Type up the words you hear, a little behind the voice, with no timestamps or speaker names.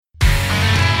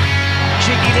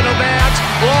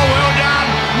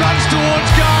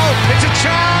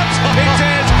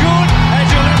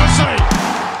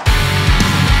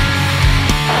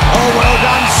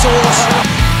Sauce.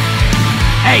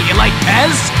 Hey, you like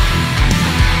Pez?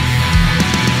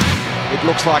 It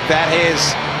looks like that.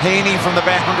 Here's Heaney from the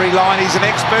boundary line. He's an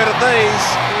expert at these.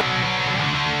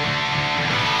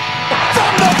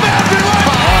 From the boundary line!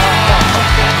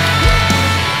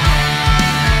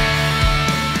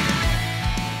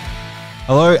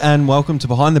 Hello and welcome to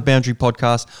Behind the Boundary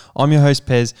podcast. I'm your host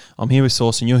Pez. I'm here with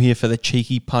Sauce and you're here for the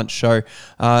Cheeky Punch show.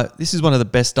 This is one of the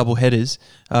best double headers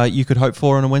you could hope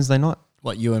for on a Wednesday night.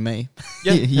 What, you and me?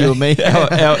 Yeah. You and me.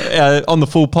 On the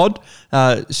full pod,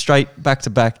 straight back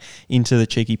to back into the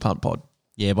Cheeky Punt pod.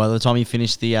 Yeah, by the time you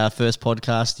finish the first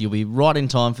podcast, you'll be right in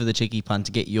time for the Cheeky Punt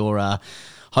to get your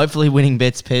hopefully winning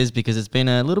bets, Pez, because it's been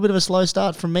a little bit of a slow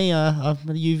start from me.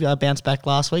 You bounced back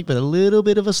last week, but a little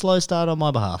bit of a slow start on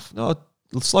my behalf. Oh,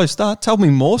 slow start? Tell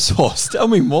me more, Sauce. Tell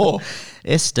me more.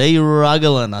 SD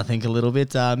Ruggling, I think, a little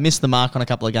bit. Missed the mark on a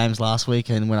couple of games last week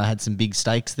and when I had some big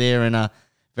stakes there and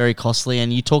very costly.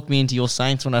 And you talked me into your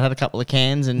Saints when I had a couple of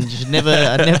cans and you should never,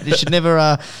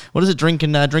 what is it, drink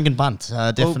and punt.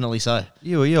 Definitely so.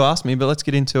 You asked me, but let's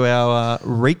get into our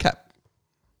recap.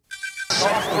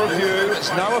 Soft review. It's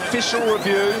no official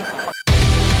review.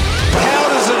 How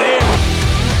does it end?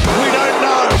 We don't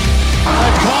know.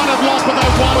 They've kind of lost, but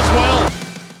they've won as well.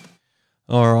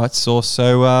 All right, Sauce.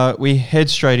 So we head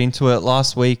straight into it.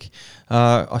 Last week,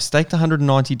 I staked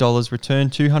 $190,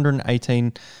 returned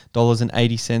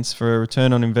 $218.80 for a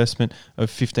return on investment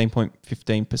of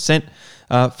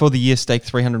 15.15%. For the year, staked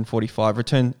 $345,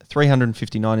 returned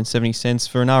 $359.70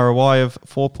 for an ROI of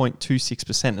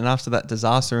 4.26%. And after that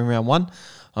disaster in round one,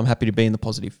 I'm happy to be in the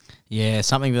positive. Yeah,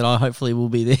 something that I hopefully will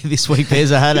be there this week,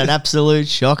 Pez. I had an absolute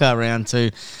shocker round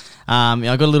two. I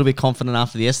got a little bit confident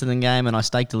after the Essendon game, and I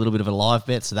staked a little bit of a live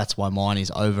bet, so that's why mine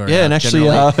is over. Yeah, and actually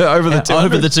over the 200.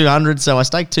 Over the 200. So I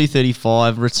staked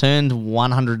 235, returned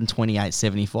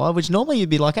 128.75, which normally you'd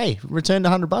be like, hey, returned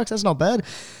 $100. That's not bad.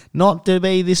 Not to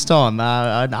be this time.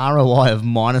 An ROI of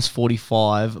minus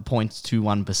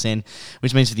 45.21%,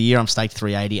 which means for the year I'm staked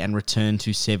 380 and returned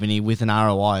 270 with an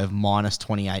ROI of minus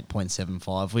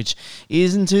 28.75, which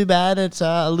isn't too bad. It's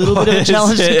a little bit of a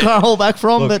challenge to crawl back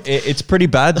from. Look, but it's pretty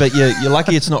bad, but you're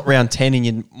lucky it's not round 10 and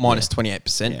you're minus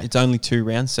 28%. Yeah. It's only 2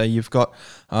 rounds, so you've got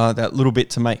that little bit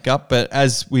to make up. But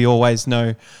as we always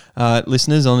know,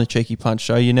 listeners on the Cheeky Punch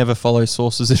show, you never follow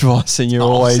Sauce's advice, and you're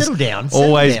always settle down.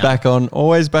 back on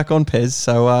Pez.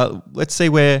 So let's see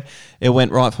where it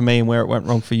went right for me and where it went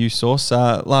wrong for you, Sauce.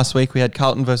 Last week we had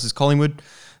Carlton versus Collingwood.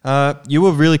 You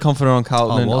were really confident on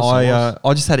Carlton.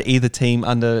 I just had either team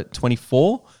under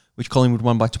 24, which Collingwood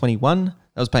won by 21.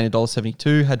 That was paying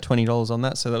 $1.72. Had $20 on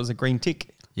that, so that was a green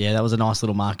tick. yeah, that was a nice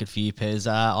little market for you, Pez.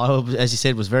 I, as you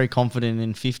said, was very confident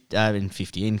in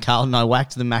Carlton. I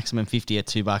whacked the maximum 50 at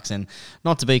 $2, and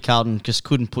not to be Carlton, just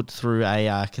couldn't put through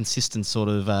a consistent sort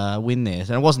of win there.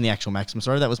 And it wasn't the actual maximum.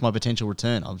 Sorry, that was my potential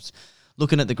return. I was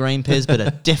looking at the green, Pez, but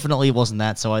it definitely wasn't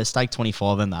that. So I staked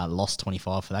 25 and lost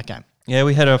 25 for that game. Yeah,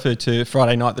 we head over to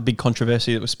Friday night, the big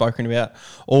controversy that was spoken about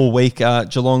all week,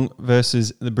 Geelong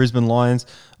versus the Brisbane Lions.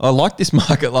 I liked this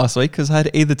market last week because I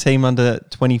had either team under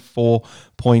 24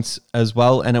 points as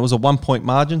well, and it was a 1 point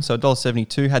margin, so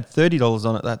 $1.72, had $30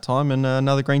 on it that time, and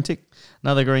another green tick.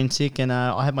 Another green tick, and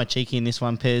I had my cheeky in this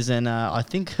one, Pez, and I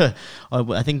think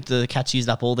the Cats used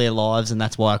up all their lives, and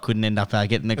that's why I couldn't end up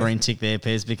getting the green tick there,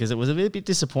 Pez, because it was a bit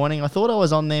disappointing. I thought I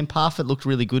was on them. Parfitt looked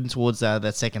really good towards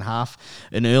that second half,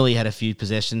 and early had a few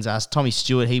possessions. Tommy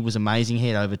Stewart, he was amazing. He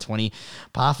had over 20.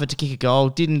 Parfitt to kick a goal,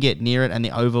 didn't get near it, and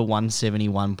the over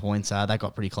 171 points, that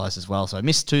got pretty close as well. So I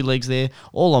missed 2 legs there,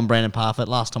 all on Brandon Parfitt.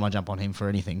 Last time I jump on him for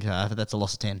anything, that's a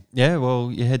loss of 10. Yeah,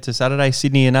 well, you head to Saturday,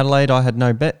 Sydney and Adelaide. I had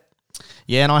no bet.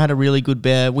 Yeah, and I had a really good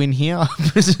win here. I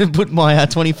put my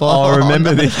 25 I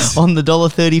remember this. on the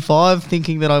 $1.35,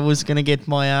 thinking that I was going to get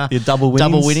my Your double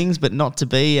winnings, but not to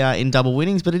be in double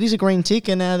winnings. But it is a green tick,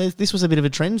 and this was a bit of a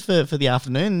trend for the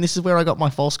afternoon, and this is where I got my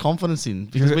false confidence in,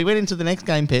 because we went into the next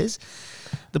game, Pez,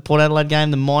 the Port Adelaide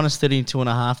game, the minus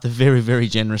 32.5, the very, very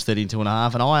generous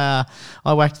 32.5, and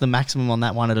I whacked the maximum on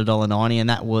that one at $1.90, and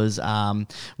that was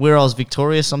where I was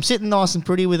victorious. I'm sitting nice and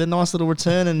pretty with a nice little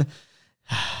return, and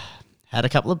had a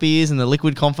couple of beers and the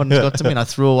liquid confidence got to me, and I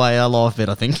threw away a live bet,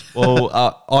 I think. Well,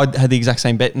 I had the exact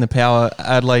same bet in the Power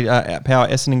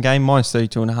Essendon game, minus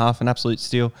 32.5, an absolute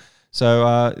steal.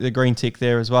 So the green tick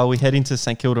there as well. We head into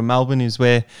St Kilda, Melbourne, is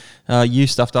where you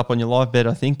stuffed up on your live bet,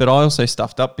 I think, but I also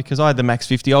stuffed up because I had the max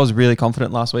 50. I was really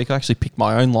confident last week. I actually picked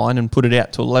my own line and put it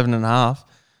out to 11.5.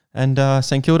 And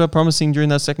St Kilda promising during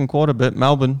that second quarter, but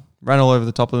Melbourne ran all over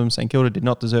the top of them. St Kilda did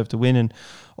not deserve to win, and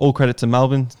all credit to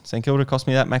Melbourne. St Kilda cost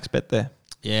me that max bet there.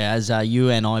 Yeah, as you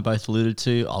and I both alluded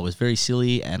to, I was very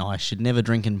silly, and I should never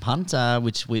drink and punt,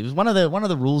 which was one of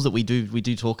the rules that we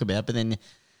do talk about. But then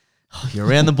you're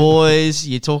around the boys,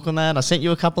 you talk on that. I sent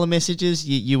you a couple of messages.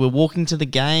 You were walking to the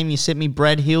game. You sent me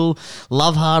Brad Hill,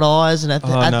 Love Hard Eyes, and at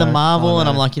the Marvel, and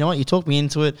I'm like, you know what? You talked me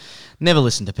into it. Never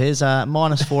listened to Pez.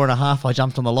 -4.5. I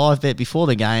jumped on the live bet before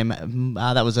the game.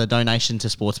 That was a donation to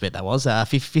Sportsbet. That was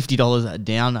 $50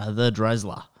 down the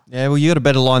Dresler. Yeah, well, you got a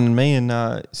better line than me,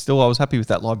 and still I was happy with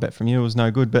that live bet from you. It was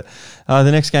no good. But the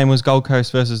next game was Gold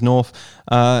Coast versus North.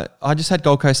 I just had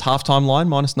Gold Coast halftime line,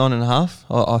 -9.5.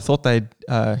 I thought they'd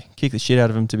kick the shit out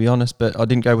of them, to be honest, but I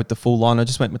didn't go with the full line. I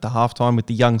just went with the halftime with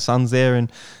the young Suns there,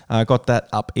 and got that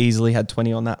up easily, had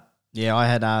 20 on that. Yeah, I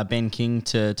had Ben King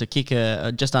to kick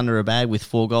just under a bag with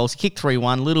 4 goals. He kicked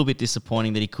 3-1. A little bit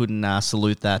disappointing that he couldn't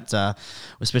salute that,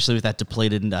 especially with that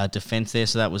depleted defence there.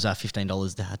 So that was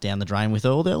 $15 down the drain with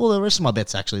all the rest of my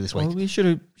bets actually this week. Well, we should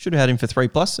have had him for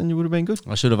 3+, and you would have been good.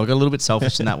 I should have. I got a little bit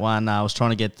selfish in that one. I was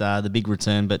trying to get the big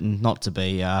return, but not to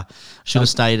be. Should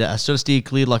have steered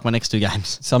clear like my next 2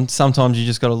 games. Sometimes you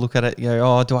just got to look at it. You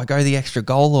go, oh, do I go the extra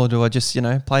goal, or do I just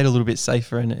play it a little bit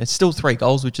safer? And it's still 3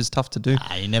 goals, which is tough to do.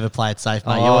 You never play it safe,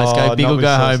 mate. You always go big or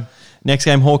go home. Next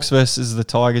game, Hawks versus the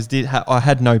Tigers. I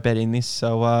had no bet in this,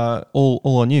 so all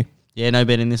on you. Yeah, no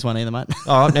bet in this one either, mate.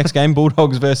 All right, next game,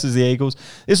 Bulldogs versus the Eagles.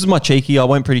 This was my cheeky. I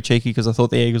went pretty cheeky because I thought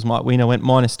the Eagles might win. I went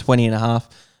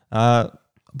 -20.5.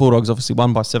 Bulldogs obviously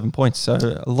won by 7 points, so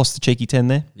I lost the cheeky 10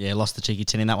 there. Yeah, lost the cheeky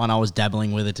 10 in that one. I was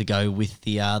dabbling with it to go with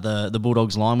the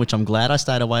Bulldogs line, which I'm glad I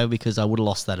stayed away because I would have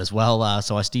lost that as well.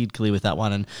 So I steered clear with that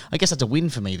one, and I guess that's a win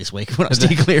for me this week when I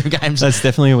steer clear of games. That's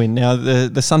definitely a win. Now,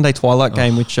 the Sunday Twilight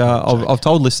game, which I've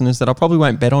told listeners that I probably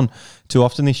won't bet on too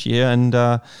often this year, and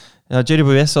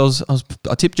GWS,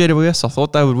 I tipped GWS. I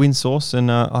thought they would win Source, and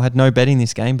I had no bet in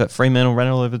this game, but Fremantle ran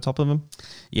all over the top of them.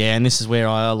 Yeah, and this is where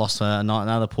I lost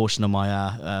another portion of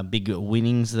my big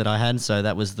winnings that I had. So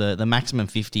that was the maximum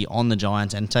 50 on the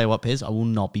Giants. And tell you what, Pez, I will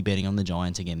not be betting on the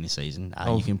Giants again this season.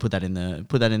 You can put that in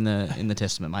the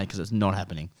testament, mate, because it's not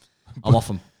happening. I'm off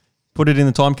them. Put it in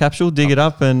the time capsule, dig it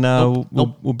up, and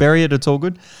we'll bury it. It's all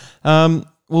good.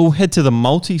 We'll head to the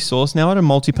multi-source. Now, I had a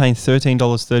multi-paying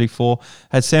 $13.34.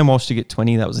 Had Sam Walsh to get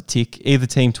 20. That was a tick. Either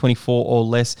team 24 or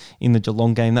less in the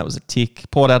Geelong game. That was a tick.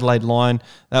 Port Adelaide line.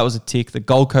 That was a tick. The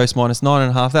Gold Coast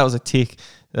 -9.5. That was a tick.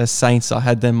 The Saints, I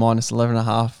had them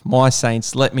 -11.5. My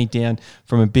Saints let me down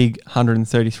from a big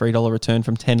 $133 return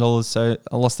from $10. So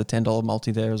I lost the $10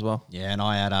 multi there as well. Yeah, and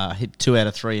I had hit 2 out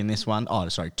of 3 in this one. Oh,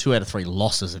 sorry, 2 out of 3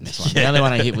 losses in this one. Yeah. The only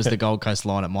one I hit was the Gold Coast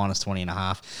line at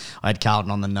 -20.5. I had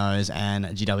Carlton on the nose and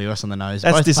GWS on the nose.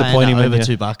 That's both disappointing. Over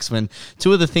 $2 when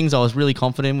 2 of the things I was really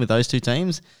confident in with those 2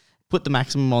 teams, put the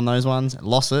maximum on those ones,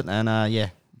 lost it, and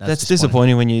That's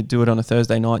disappointing when you do it on a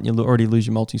Thursday night and you already lose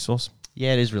your multi-source.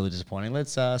 Yeah, it is really disappointing.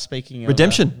 Let's speaking of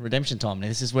redemption time. Now,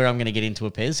 this is where I'm going to get into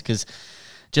a Pez because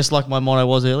just like my motto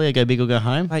was earlier, go big or go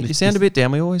home. Mate, you sound a bit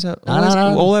down. We always have,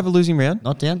 all have a losing round.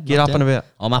 Not down. Get up and about.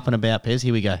 I'm up and about, Pez.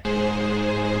 Here we go.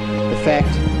 The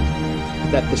fact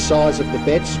that the size of the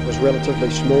bets was relatively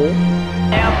small.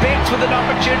 Now Betts with an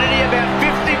opportunity about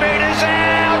 50 metres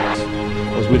out.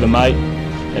 I was with a mate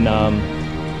and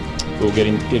we were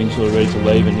getting sort of ready to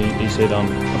leave, and he said, I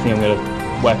think I'm going to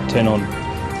whack 10 on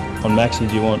Maxi.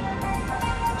 Do you want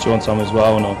some as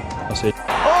well? And I said,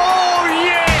 Oh,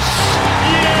 yes!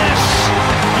 Yes!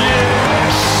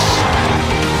 Yes!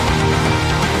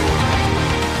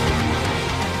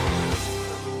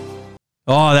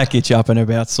 Oh, that gets you up and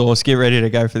about, Sauce. Get ready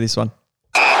to go for this one.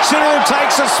 Cyril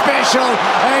takes a special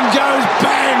and goes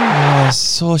bang. Oh,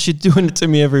 Sauce, you're doing it to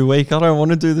me every week. I don't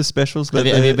want to do the specials. But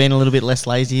have you been a little bit less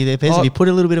lazy there, Pez? Have you put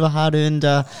a little bit of a hard-earned,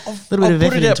 little bit of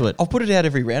effort into it? I'll put it out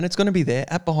every round. It's going to be there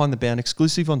at Behind the Bound,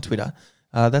 exclusive on Twitter.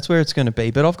 That's where it's going to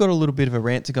be. But I've got a little bit of a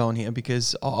rant to go on here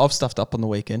because I've stuffed up on the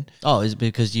weekend. Oh, is it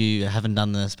because you haven't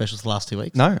done the specials the last 2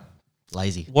 weeks? No.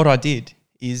 Lazy. What I did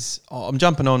is I'm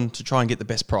jumping on to try and get the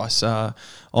best price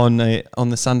on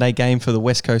the Sunday game for the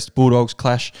West Coast Bulldogs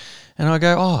clash. And I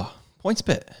go, points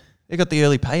bet. They got the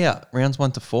early payout, rounds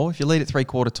 1 to 4. If you lead at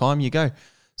 3/4 time, you go.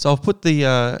 So I've put the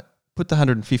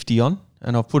 150 on,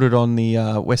 and I've put it on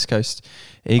the West Coast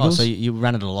Eagles. Oh, so you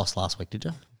ran at a loss last week, did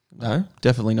you? No,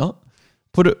 definitely not.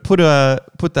 Put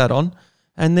that on,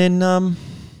 and then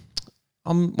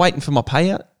I'm waiting for my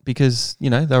payout because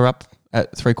they're up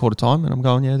at 3/4 time, and I'm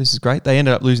going, yeah, this is great. They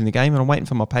ended up losing the game, and I'm waiting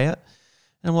for my payout,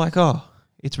 and I'm like,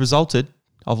 it's resulted.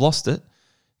 I've lost it.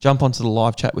 Jump onto the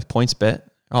live chat with PointsBet.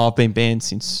 I've been banned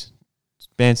since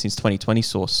 2020,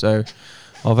 Source. So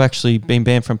I've actually been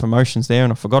banned from promotions there,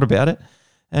 and I forgot about it.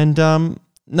 And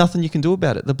nothing you can do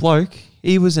about it. The bloke,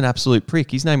 he was an absolute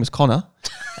prick. His name was Connor,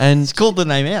 and He's called the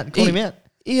name out. Called him out.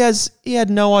 he had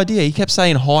no idea. He kept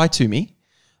saying hi to me.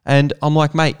 And I'm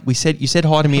like, mate, you said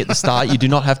hi to me at the start. You do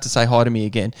not have to say hi to me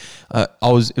again. It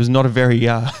was not a very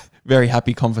very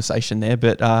happy conversation there,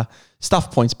 but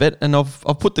stuff points bet, and I've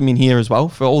put them in here as well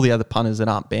for all the other punters that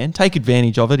aren't banned. Take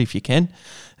advantage of it if you can,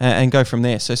 and go from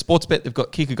there. So Sportsbet, they've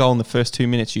got kick a goal in the first 2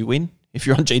 minutes, you win. If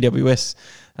you're on GWS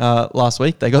last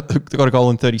week, they got a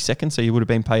goal in 30 seconds, so you would have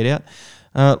been paid out.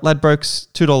 Ladbrokes,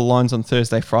 $2 lines on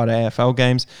Thursday, Friday AFL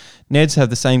games. Neds have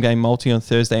the same game multi on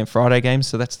Thursday and Friday games,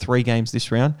 so that's 3 games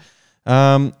this round.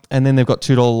 And then they've got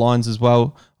 $2 lines as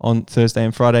well on Thursday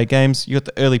and Friday games. You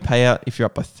got the early payout if you're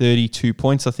up by 32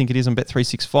 points, I think it is, on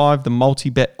Bet365. The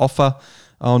multi-bet offer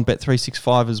on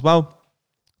Bet365 as well.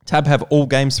 Tab have all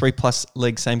games, 3+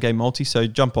 leg same game multi, so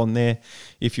jump on there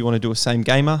if you want to do a same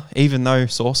gamer. Even though,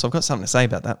 Sauce, I've got something to say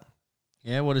about that.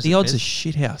 Yeah, what is the it? odds Bez? are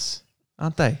shithouse,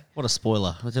 aren't they? What a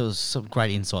spoiler. There was some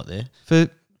great insight there.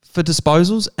 For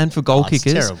disposals and for goal it's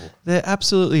kickers, terrible. they're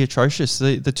absolutely atrocious.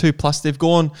 The 2+, they've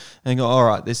gone and go, all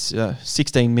right, there's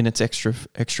 16 minutes extra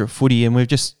footy, and we're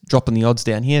just dropping the odds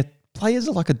down here. Players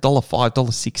are like $1.05,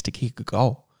 $1.06 to kick a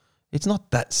goal. It's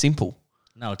not that simple.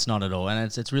 No, it's not at all.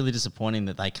 And it's really disappointing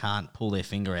that they can't pull their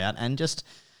finger out and just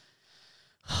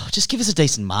give us a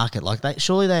decent market. Like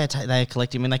surely they are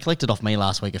collecting. I mean, they collected off me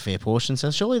last week a fair portion,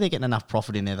 so surely they're getting enough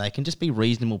profit in there. They can just be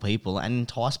reasonable people and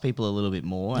entice people a little bit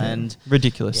more. Yeah. And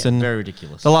ridiculous, yeah, and very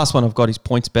ridiculous. The last one I've got is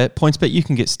PointsBet. PointsBet, you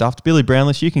can get stuffed. Billy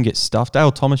Brownless, you can get stuffed.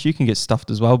 Dale Thomas, you can get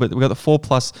stuffed as well. But we've got the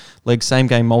 4+ leg same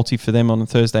game multi for them on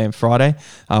Thursday and Friday.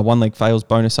 1 leg fails,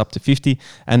 bonus up to 50,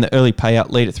 and the early payout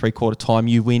lead at 3/4 time.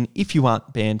 You win if you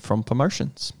aren't banned from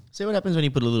promotions. See what happens when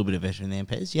you put a little bit of effort in there,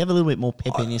 Pez. You have a little bit more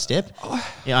pep in your step.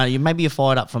 Maybe you're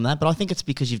fired up from that, but I think it's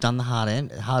because you've done the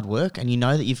hard work, and you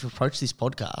know that you've approached this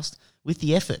podcast with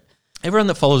the effort. Everyone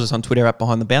that follows us on Twitter at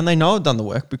Behind the Bound, they know I've done the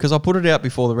work because I put it out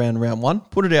before the round 1,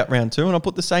 put it out round 2, and I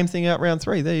put the same thing out round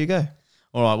 3. There you go.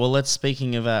 All right, well,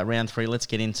 speaking of round 3, let's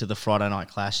get into the Friday night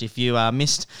clash. If you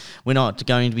missed, we're not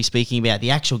going to be speaking about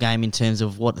the actual game in terms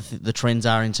of what the trends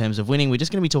are in terms of winning. We're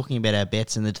just going to be talking about our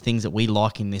bets and the things that we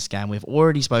like in this game. We've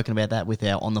already spoken about that with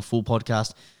our On The Full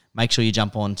podcast. Make sure you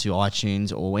jump on to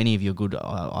iTunes or any of your good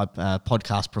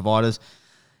podcast providers.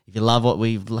 If you love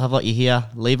what you hear,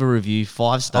 leave a review,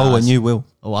 5 stars. Oh, and you will.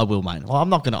 Oh, I will, mate. Well, I'm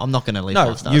not gonna leave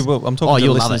 5 stars. You will. I'm talking to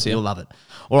you'll listeners love it. here. You'll love it.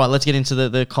 All right, let's get into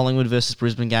the Collingwood versus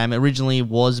Brisbane game. It originally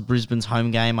was Brisbane's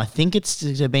home game. I think it's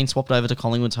been swapped over to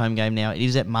Collingwood's home game now. It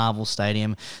is at Marvel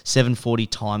Stadium, 7:40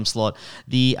 time slot.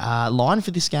 The line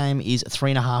for this game is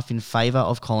 3.5 in favour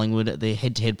of Collingwood. The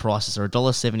head-to-head prices are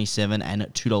 $1.77 and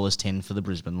 $2.10 for the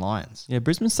Brisbane Lions. Yeah,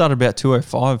 Brisbane started about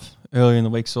 205 earlier in the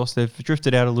week, Sauce. They've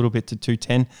drifted out a little bit to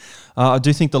 210. I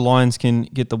do think the Lions can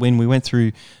get the win. We went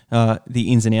through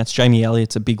the ins and outs. Jamie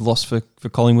Elliott's a big loss for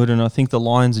Collingwood, and I think the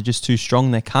Lions are just too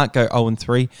strong. They can't go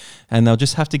 0-3, and they'll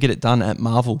just have to get it done at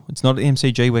Marvel. It's not at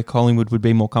MCG where Collingwood would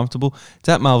be more comfortable. It's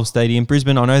at Marvel Stadium.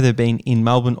 Brisbane, I know they've been in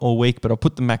Melbourne all week, but I'll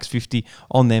put the max 50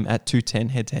 on them at 210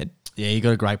 head-to-head. Yeah, you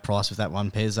got a great price with that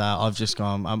one, Pez. I've just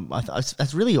gone.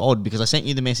 That's really odd because I sent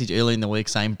you the message early in the week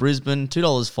saying Brisbane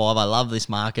 $2.05. I love this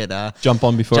market. Jump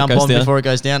on before it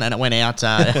goes down, and it went out.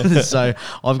 So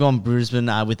I've gone Brisbane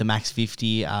with the max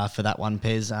 50 for that one,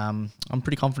 Pez. I'm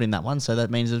pretty confident in that one, so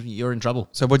that means that you're in trouble.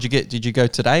 So what'd you get? Did you go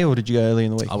today or did you go early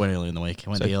in the week? I went early in the week. I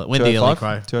went so the early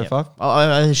crow. 205. Yep.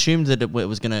 I assumed that it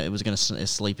was gonna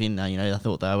sleep in. I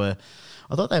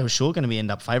thought they were sure going to end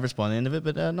up favourites by the end of it,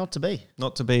 but not to be.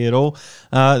 Not to be at all.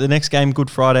 The next game, Good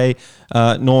Friday,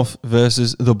 North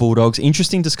versus the Bulldogs.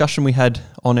 Interesting discussion we had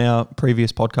on our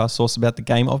previous podcast, Source, about the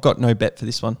game. I've got no bet for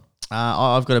this one.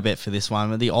 I've got a bet for this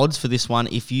one. The odds for this one,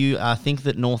 if you think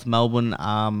that North Melbourne,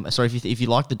 if you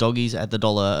like the doggies at the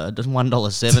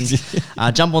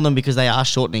 $1.07, jump on them because they are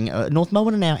shortening. North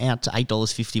Melbourne are now out to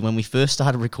 $8.50. When we first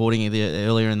started recording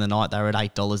earlier in the night, they were at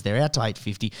 $8. They're out to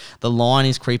 $8.50. The line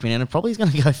is creeping in and probably is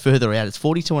going to go further out. It's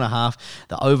 42.5.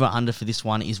 The over-under for this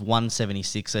one is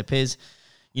 176. So, Pez,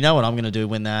 you know what I'm going to do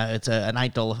when it's an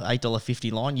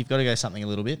 $8.50 line? You've got to go something a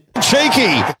little bit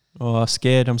cheeky. Oh, I'm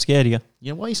scared of you.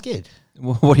 Yeah, why are you scared?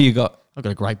 What do you got? I've got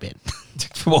a great bet.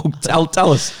 Well,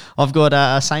 tell us. I've got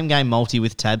a same game multi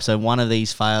with Tab, so one of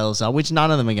these fails, which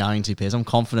none of them are going to, Pez. I'm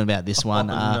confident about this one.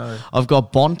 No. I've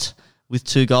got Bont with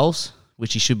 2 goals,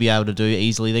 which he should be able to do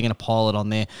easily. They're going to pile it on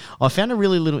there. I found a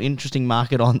really little interesting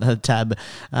market on the Tab,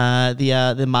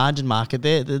 the margin market.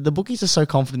 The bookies are so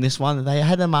confident in this one that they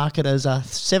had a market as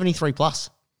 73+.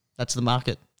 That's the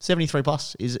market. 73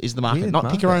 plus is the market. Weird Not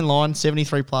pick your market. own line,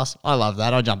 73 plus. I love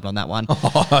that. I jumped on that one.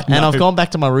 Oh, And no. I've gone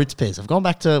back to my roots, Pez. I've gone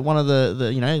back to one of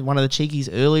the cheekies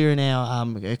earlier in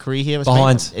our career here.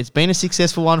 Behinds. It's been a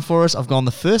successful one for us. I've gone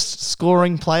the first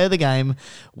scoring player of the game,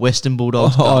 Western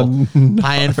Bulldogs Oh, goal. no.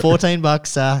 Paying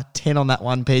 $14, 10 on that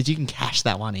one, Pez. You can cash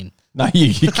that one in. No,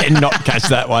 you cannot catch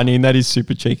that one in. That is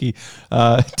super cheeky.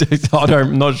 I'm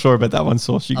not sure about that one,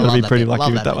 Sauce. You've I got to love be that pretty bet. lucky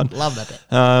Love with that one. bet. Love that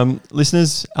bet.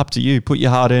 Listeners, up to you. Put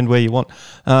your hard earned where you want.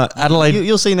 Adelaide.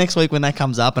 You'll see next week when that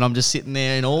comes up, and I'm just sitting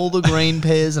there in all the green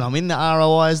pairs, and I'm in the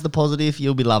ROI as the positive.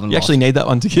 You'll be loving You life. actually need that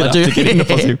one to get I up do. to get in the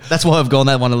positive. That's why I've gone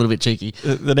that one a little bit cheeky.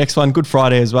 The next one, Good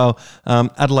Friday as well.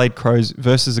 Adelaide Crows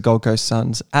versus the Gold Coast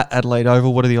Suns at Adelaide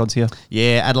Oval. What are the odds here?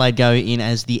 Yeah, Adelaide go in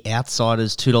as the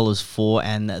outsiders, $2.04,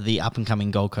 and the up-and-coming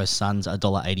Gold Coast Suns,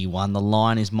 $1.81. The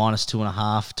line is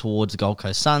 -2.5 towards the Gold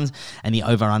Coast Suns, and the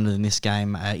over-under in this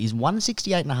game is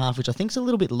 168.5, which I think is a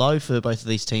little bit low for both of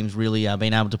these teams really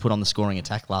being able to put on the scoring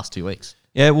attack last 2 weeks.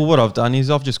 Yeah, well, what I've done is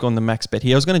I've just gone the max bet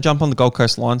here. I was going to jump on the Gold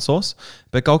Coast line source,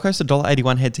 but Gold Coast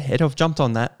 $1.81 head-to-head. I've jumped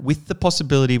on that with the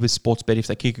possibility with Sportsbet, if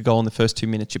they kick a goal in the first 2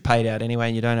 minutes, you're paid out anyway,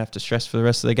 and you don't have to stress for the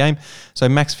rest of the game. So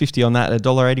max 50 on that at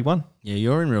 $1.81. Yeah,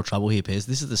 you're in real trouble here, Pez.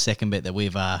 This is the second bet that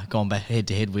we've gone back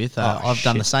head-to-head with. I've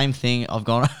done the same thing. I'm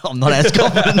not as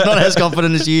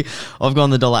confident as you. I've gone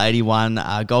the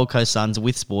 $1.81 Gold Coast Suns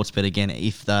with Sportsbet again.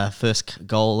 If the first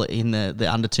goal in the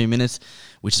under 2 minutes,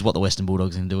 which is what the Western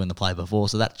Bulldogs didn't do in the play before,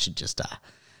 so that should just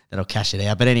that'll cash it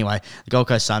out. But anyway, the Gold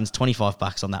Coast Suns,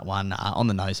 $25 on that one on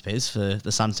the nose, Pez, for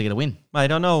the Suns to get a win.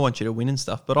 Mate, I know I want you to win and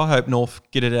stuff, but I hope North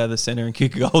get it out of the centre and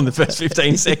kick a goal in the first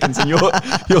 15 seconds and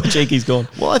your cheeky's gone.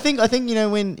 Well, I think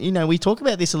when we talk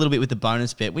about this a little bit with the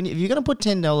bonus bet, if you're going to put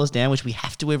 $10 down, which we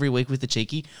have to every week with the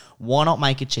cheeky, why not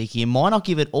make it cheeky? And why not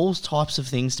give it all types of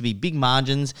things to be big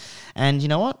margins? And you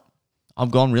know what? I've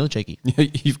gone really cheeky.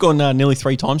 You've gone nearly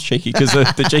 3 times cheeky because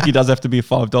the cheeky does have to be a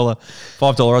 $5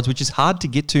 odds, which is hard to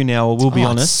get to now. I will be It's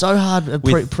honest. so hard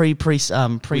With-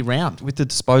 pre-round. With the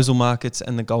disposal markets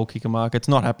and the goal kicker markets,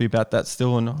 not happy about that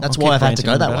still. And That's I'll why keep I've had to ranting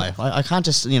go on that about way. it. I can't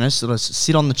just sort of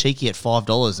sit on the cheeky at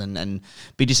 $5 and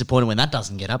be disappointed when that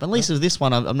doesn't get up. At least with this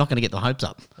one, I'm not going to get the hopes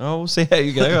up. Oh, we'll see how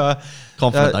you go.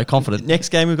 Confident though, confident. Next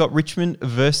game, we've got Richmond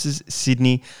versus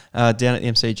Sydney down at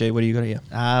the MCG. What do you got here?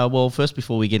 Well, first,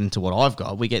 before we get into what I've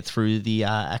got, we get through the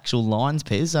actual lines,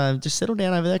 Pez. Just settle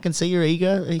down over there. I can see your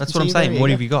ego. That's what I'm saying. What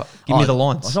have you got? Give me the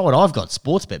lines. That's not what I've got.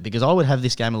 Sportsbet, because I would have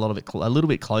this game a little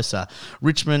bit closer.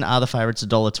 Richmond are the favourites,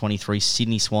 $1.23.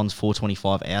 Sydney Swans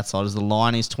 $4.25. Outsiders. The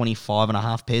line is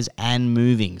 25.5, Pez, and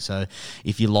moving. So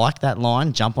if you like that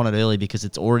line, jump on it early because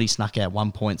it's already snuck out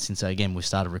 1 point since again we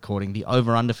started recording. The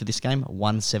over under for this game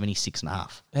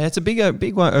 176.5. Yeah, it's a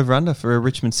big one over under for a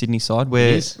Richmond Sydney side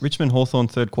where Richmond Hawthorn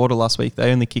third quarter last week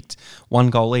they only kicked 1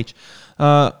 goal each.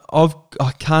 I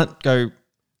can't go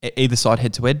either side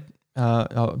head to head.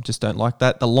 I just don't like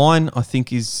that. The line I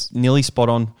think is nearly spot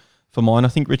on for mine. I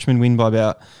think Richmond win by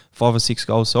about 5 or 6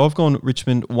 goals. So I've gone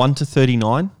Richmond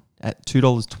 1-39 at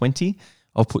 $2.20.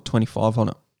 I'll put 25 on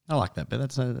it. I like that bet.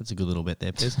 That's a good little bet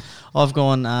there, Pez. I've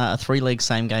gone a 3-leg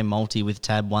same-game multi with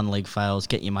tab, 1 leg fails,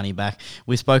 get your money back.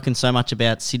 We've spoken so much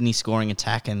about Sydney scoring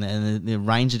attack and the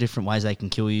range of different ways they can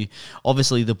kill you.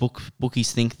 Obviously, the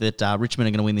bookies think that Richmond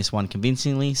are going to win this one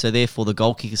convincingly, so therefore the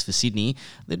goal kickers for Sydney,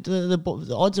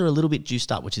 the odds are a little bit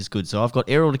juiced up, which is good. So I've got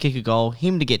Errol to kick a goal,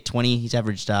 him to get 20. He's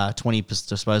averaged 20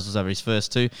 disposals over his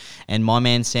first 2, and my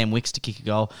man Sam Wicks to kick a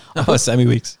goal. Sammy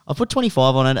Wicks. I put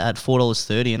 25 on it at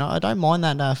 $4.30, and I don't mind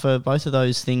that for both of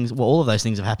those things. Well, all of those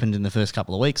things have happened in the first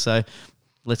couple of weeks, so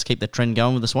let's keep that trend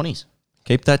going with the Swannies.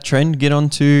 Keep that trend. Get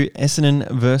on to Essendon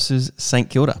versus St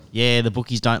Kilda. Yeah, the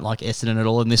bookies don't like Essendon at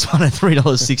all in this one at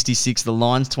 $3.66. The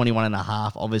line's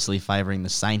 21.5, obviously favouring the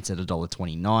Saints at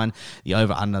 $1.29. The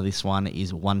over-under this one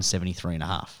is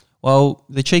 173.5. Well,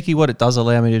 the cheeky, what it does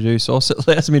allow me to do, so it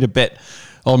allows me to bet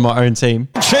on my own team.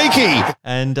 Cheeky!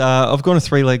 And I've gone a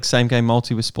 3-leg same-game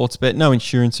multi with Sportsbet. No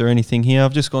insurance or anything here.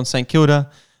 I've just gone St Kilda.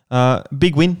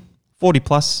 Big win,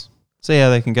 40+. See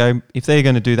how they can go. If they're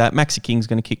going to do that, Maxi King's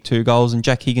going to kick 2 goals, and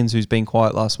Jack Higgins, who's been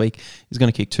quiet last week, is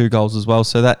going to kick 2 goals as well.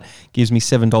 So that gives me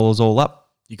 $7 all up.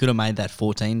 You could have made that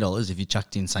 $14 if you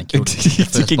chucked in St Kilda.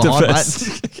 To kick the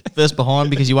first. Mate. First behind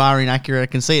because you are inaccurate. I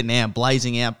can see it now,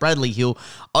 blazing out. Bradley Hill,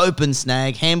 open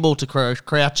snag, handball to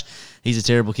Crouch. He's a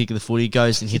terrible kick of the footy.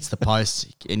 Goes and hits the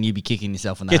post, and you'd be kicking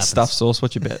yourself when that Get happens. stuff, Sauce.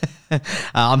 What's your bet?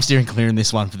 I'm steering clear in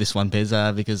this one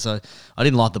Pez, because I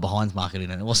didn't like the behinds market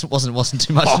in it. It wasn't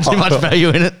too much value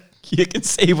in it. You can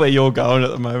see where you're going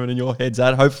at the moment and your head's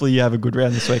at. Hopefully you have a good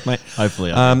round this week, mate.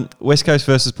 Hopefully I do. West Coast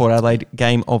versus Port Adelaide,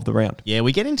 game of the round. Yeah,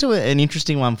 we get into an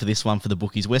interesting one for this one for the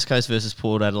bookies. West Coast versus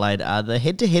Port Adelaide. The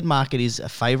head-to-head market is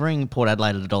favouring Port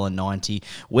Adelaide at $1.90.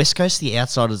 West Coast, the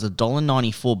outsiders,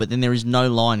 $1.94, but then there is no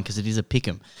line because it is a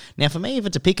pick'em. Now, for me, if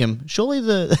it's a pick'em, surely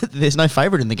there's no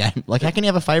favourite in the game. Like, how can you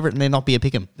have a favourite and there not be a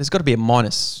pick'em? There's got to be a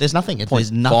minus. There's nothing.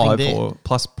 There's nothing there. Or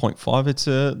plus 0.5. It's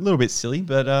a little bit silly,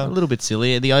 but... a little bit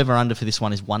silly. The over-under for this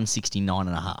one is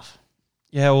 169.5.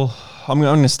 Yeah, well, I'm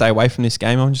going to stay away from this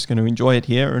game. I'm just going to enjoy it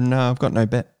here, and I've got no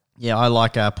bet. Yeah, I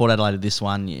like Port Adelaide at this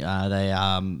one.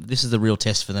 This is the real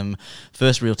test for them.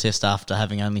 First real test after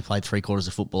having only played 3/4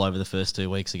 of football over the first 2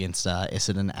 weeks against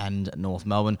Essendon and North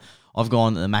Melbourne. I've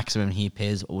gone the maximum here,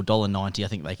 Pez, or $1.90. I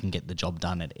think they can get the job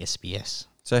done at SBS.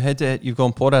 So head-to-head, you've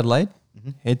gone Port Adelaide?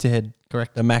 Head-to-head.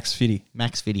 Correct. The max 50.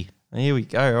 Max 50. Here we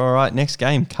go. All right, next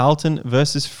game, Carlton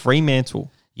versus Fremantle.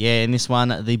 Yeah, in this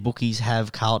one, the bookies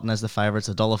have Carlton as the favourites,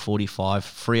 $1.45.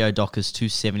 Freo Dockers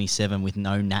 $2.77 with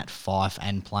no Nat Fyfe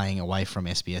and playing away from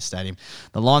SBS Stadium.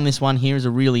 The line this one here is a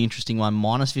really interesting one,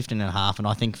 minus 15.5, and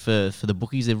I think for the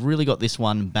bookies, they've really got this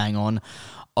one bang on.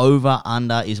 Over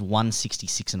under is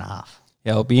 166.5.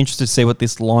 Yeah, I'll be interested to see what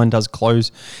this line does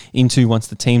close into once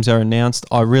the teams are announced.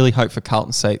 I really hope for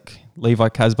Carlton's sake Levi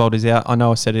Casbolt is out. I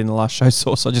know I said it in the last show,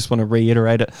 so I just want to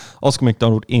reiterate it. Oscar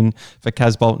McDonald in for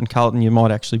Casbolt and Carlton. You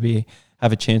might actually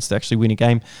have a chance to actually win a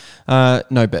game.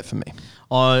 No bet for me.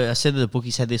 I said that the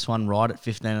bookies had this one right at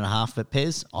 15.5, but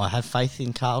Pez, I have faith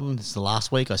in Carlton. It's the last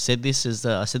week. I said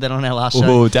that on our last show.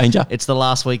 Oh, danger. It's the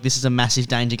last week. This is a massive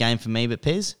danger game for me, but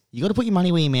Pez, you got to put your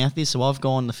money where your mouth is, so I've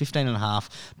gone the 15.5,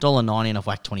 $1.90, and I've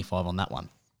whacked 25 on that one.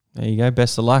 There you go.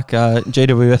 Best of luck.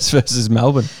 GWS versus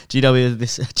Melbourne.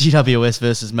 GWS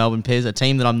versus Melbourne, Pez. A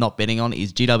team that I'm not betting on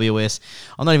is GWS.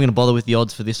 I'm not even going to bother with the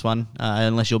odds for this one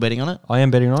unless you're betting on it. I am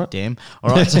betting on it. Damn. All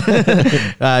right.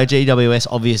 GWS,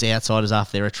 obvious outsiders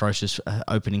after their atrocious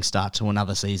opening start to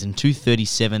another season.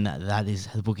 237, that is,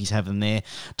 the bookies have them there.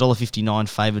 $1.59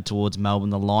 favoured towards Melbourne.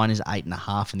 The line is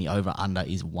 8.5 and the over-under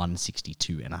is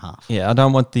 162.5. Yeah, I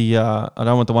don't want the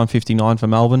 159 for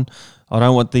Melbourne. I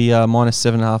don't want the minus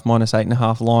 7.5, minus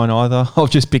 8.5 line either. I'll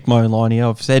just pick my own line here.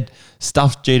 I've said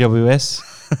stuffed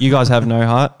GWS. You guys have no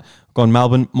heart. I've gone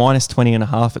Melbourne minus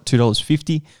 20.5 at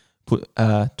 $2.50. Put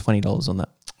 $20 on that.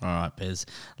 All right, Bez.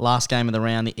 Last game of the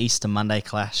round, the Easter Monday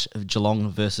clash of Geelong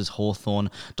versus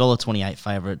Hawthorn. $1.28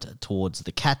 favourite towards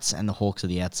the Cats, and the Hawks are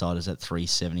the outsiders at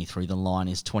 $3.73. The line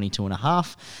is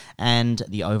 22.5, and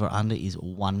the over-under is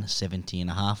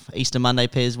 170.5. Easter Monday,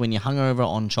 Pez, when you're hungover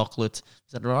on chocolate.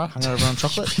 Is that right? Hungover on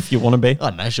chocolate? If you want to be. I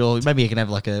don't know, sure. Maybe you can have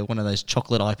like one of those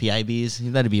chocolate IPA beers.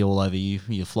 That'd be all over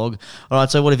you flog. All right,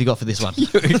 so what have you got for this one?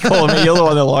 You're calling me. You're the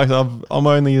one that likes. I'm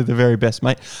only the very best,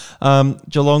 mate.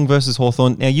 Geelong versus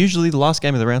Hawthorn. Now, usually the last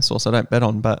game of the round source I don't bet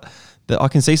on, but I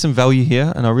can see some value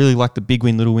here, and I really like the big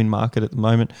win, little win market at the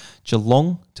moment.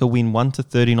 Geelong to win 1 to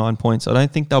 39 points. I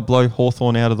don't think they'll blow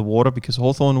Hawthorn out of the water because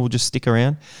Hawthorn will just stick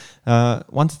around.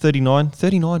 1 to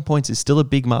 39 points is still a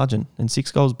big margin, and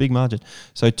 6 goals, big margin.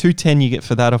 So 210 you get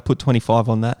for that. I've put 25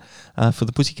 on that for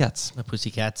the Pussycats. The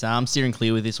Pussycats. I'm steering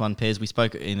clear with this one, Pez. We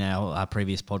spoke in our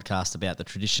previous podcast about the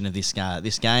tradition of this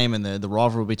game and the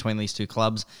rivalry between these two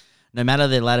clubs. No matter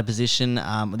their ladder position,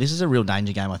 this is a real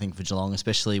danger game, I think, for Geelong,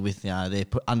 especially with they're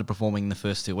underperforming the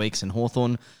first 2 weeks. And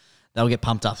Hawthorn, they'll get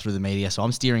pumped up through the media. So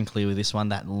I'm steering clear with this one.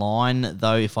 That line,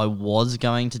 though, if I was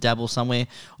going to dabble somewhere,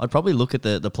 I'd probably look at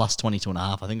the plus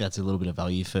 22.5. I think that's a little bit of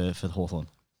value for Hawthorn.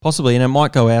 Possibly, and it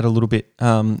might go out a little bit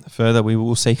further. We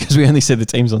will see because we only said the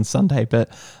teams on Sunday.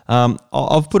 But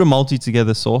I've put a multi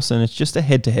together, Source, and it's just a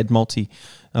head-to-head multi.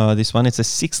 This one, it's a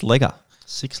 6-legger.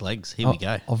 6 legs. Here we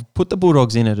go. I've put the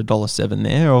Bulldogs in at $1.07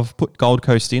 there. I've put Gold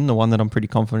Coast in, the one that I'm pretty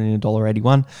confident in,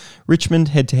 $1.81. Richmond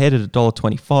head-to-head at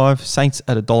 $1.25. Saints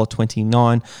at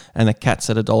 $1.29. And the Cats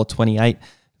at $1.28.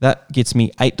 That gets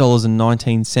me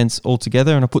 $8.19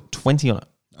 altogether, and I put 20 on it.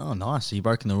 Oh, nice. So you've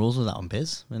broken the rules with that one,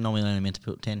 Pez. We're normally only meant to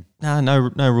put 10.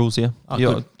 No rules here. Oh,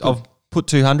 good. I've put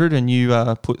 200 and you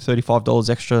put $35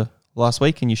 extra last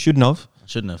week, and you shouldn't have.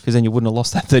 Shouldn't have. Because then you wouldn't have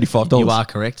lost that $35. You are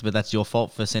correct, but that's your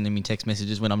fault for sending me text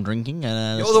messages when I'm drinking. You're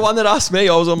the one that asked me.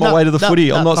 I was on my way to the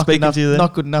footy. I'm not speaking to you then.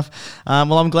 Not good enough.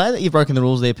 Well, I'm glad that you've broken the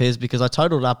rules there, Pez, because I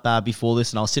totaled up before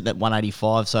this and I was sitting at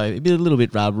 185, so it'd be a little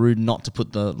bit rude not to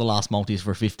put the last multis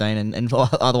for a 15 and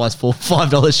otherwise fall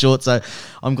 $5 short. So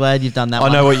I'm glad you've done that.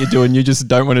 I know what you're doing. You just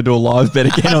don't want to do a live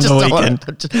bet again on the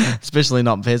weekend. Especially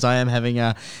not, Pez. I am having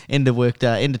end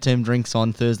of term drinks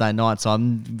on Thursday night, so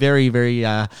I'm very, very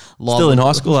live. Still in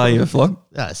high school, are you, Flog?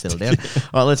 Settle down.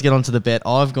 All right, let's get on to the bet.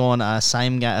 I've gone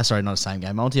same game. Sorry, not a same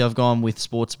game multi. I've gone with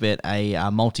Sportsbet a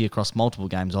multi across multiple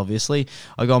games. Obviously,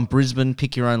 I've gone Brisbane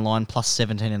pick your own line plus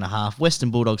 17.5.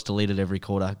 Western Bulldogs to lead it every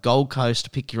quarter. Gold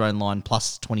Coast pick your own line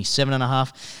plus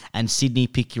 27.5, and Sydney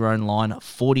pick your own line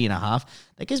 40.5.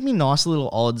 That gives me nice little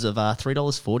odds of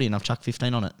 $3.40, and I've chucked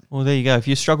 15 on it. Well, there you go. If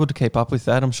you struggle to keep up with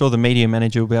that, I'm sure the media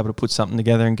manager will be able to put something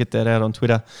together and get that out on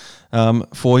Twitter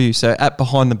for you. So at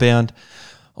Behind the Bound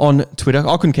on Twitter.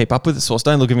 I couldn't keep up with it, Source.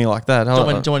 Don't look at me like that. Do you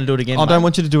want to do it again, I mate? don't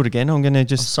want you to do it again. I'm going to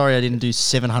just... Sorry I didn't do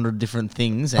 700 different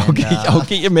things. And, I'll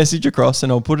get your message across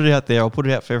and I'll put it out there. I'll put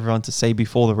it out for everyone to see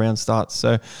before the round starts.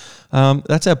 So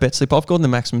that's our bet slip. I've gone the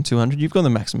maximum 200. You've gone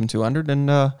the maximum 200.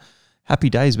 And happy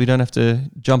days. We don't have to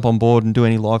jump on board and do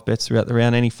any live bets throughout the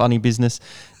round, any funny business.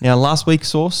 Now, last week,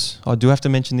 Source, I do have to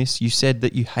mention this. You said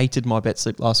that you hated my bet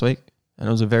slip last week. And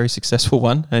it was a very successful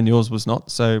one, and yours was not.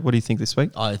 So what do you think this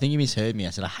week? I think you misheard me. I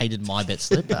said I hated my bet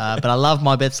slip, but I love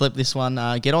my bet slip. This one,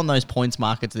 get on those points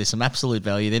markets. There's some absolute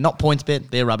value. They're not points bet.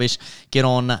 They're rubbish. Get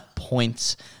on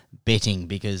points betting,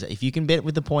 because if you can bet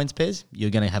with the points, Pez,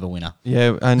 you're going to have a winner.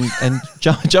 Yeah, and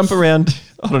jump around.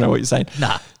 I don't know what you're saying.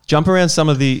 Nah. Jump around some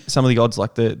of the odds,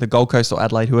 like the Gold Coast or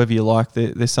Adelaide, whoever you like.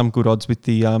 There's some good odds with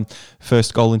the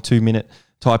first goal in 2 minute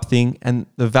type thing, and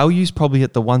the value's probably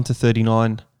at the 1 to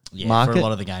 39. Market, for a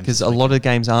lot of the games. Because a lot of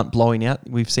games aren't blowing out.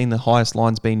 We've seen the highest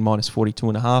lines being minus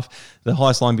 42.5. The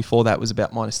highest line before that was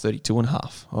about minus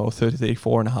 32.5 or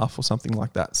 34.5 or something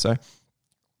like that. So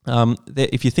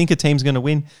if you think a team's going to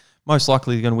win, most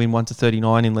likely they're going to win 1 to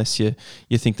 39 unless you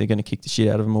think they're going to kick the shit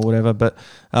out of them or whatever. But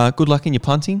good luck in your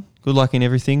punting. Good luck in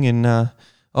everything. And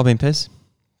I've been Pez.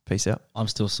 Peace out. I'm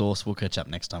still Source. We'll catch up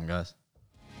next time, guys.